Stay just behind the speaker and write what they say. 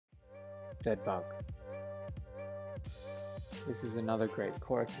Dead bug. This is another great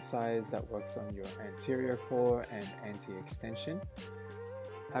core exercise that works on your anterior core and anti-extension.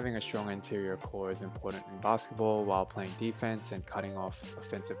 Having a strong anterior core is important in basketball while playing defense and cutting off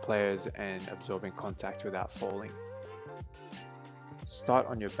offensive players and absorbing contact without falling. Start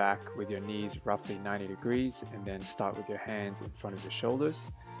on your back with your knees roughly 90 degrees and then start with your hands in front of your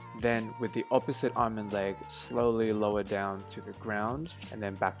shoulders. Then with the opposite arm and leg, slowly lower down to the ground and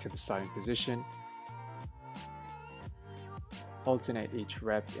then back to the starting position. Alternate each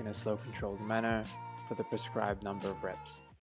rep in a slow controlled manner for the prescribed number of reps.